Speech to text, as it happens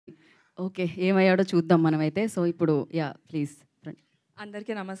Okay. ఏమయ్యాడో చూద్దాం మనమైతే. So ఇప్పుడు ప్లీజ్.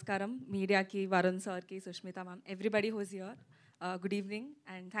 అందరికీ నమస్కారం. మీడియాకి, వరుణ్ సార్కి, Sushmita ma'am, everybody who's here. Good evening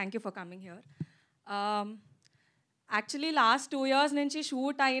and thank you for coming here. Actually last 2 years నుంచి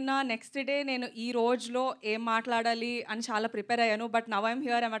షూట్ అయిన నెక్స్ట్ డే నేను ఈ రోజులో ఏం మాట్లాడాలి అని చాలా ప్రిపేర్ అయ్యాను. But now I'm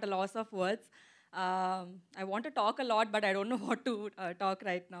here, I'm at a loss of words. I want to talk a lot, but I don't know what to talk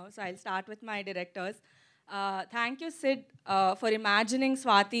right now. So I'll start with my directors. Thank you, Sid, for imagining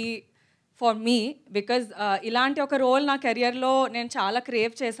Swati for me, because ఇలాంటి ఒక role నా కెరియర్లో నేను చాలా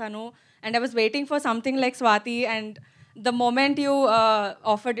crave చేశాను. And I was waiting for something like Swati, and the moment you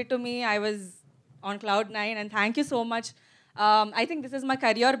offered it to me, I was on cloud 9, and thank you so much. I think this is my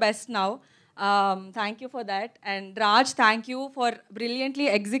career best now. Thank you for that. And Raj, thank you for brilliantly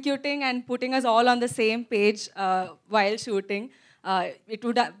executing and putting us all on the same page while shooting. It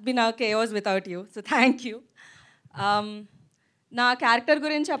would have been a chaos without you. So thank you. నా character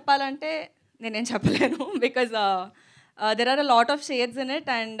గురించి చెప్పాలంటే నేనేం చెప్పలేను, because there are a lot of shades in it.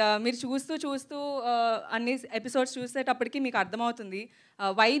 And మీరు చూస్తూ అన్ని episodes చూసేటప్పటికి మీకు అర్థమవుతుంది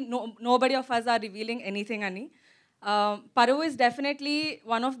why nobody of us are revealing anything అని. పరువు is definitely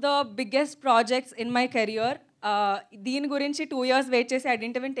one of the biggest projects in my career. దీని గురించి 2 years వెయిట్ చేసి I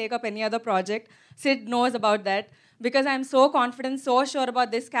didn't even take up any other project. Sid knows about that, because I'm so confident, so sure about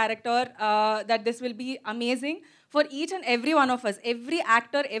this character, that this will be amazing for each and every one of us. Every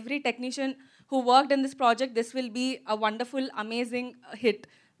actor, every technician who worked in this project, this will be a wonderful, amazing hit.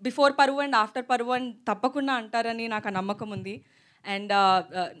 Before Paruvu and after Paruvu and tappakunda antarani naaku nammakam undi. And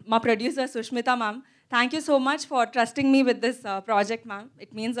my producer Sushmita ma'am, thank you so much for trusting me with this project, ma'am.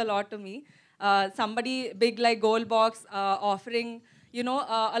 It means a lot to me. Somebody big like Goldbox offering, you know,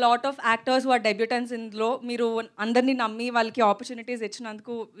 a lot of actors who are debutants in lo మీరు అందరినీ నమ్మి వాళ్ళకి opportunities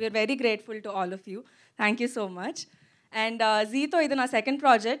ఇచ్చినందుకు we are very grateful to all of you. Thank you so much. And జీతో ఇది నా second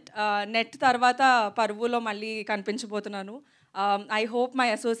project. Net తర్వాత పరువులో మళ్ళీ కనిపించబోతున్నాను. I hope my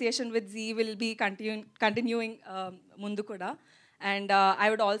association with G will be continuing ముందు కూడా. And I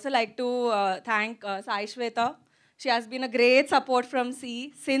would also like to thank Sai Shweta. She has been a great support from C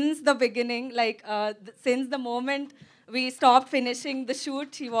since the beginning, like since the moment we stopped finishing the shoot.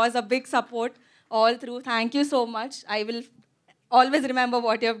 She was a big support all through. Thank you so much. I will always remember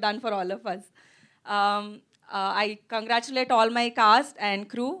what you have done for all of us. I congratulate all my cast and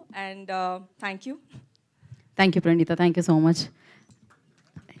crew, and thank you. Thank you, Praneetha. Thank you so much.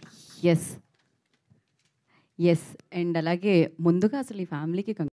 Yes. And అలాగే ముందుగా అసలు ఈ ఫ్యామిలీకి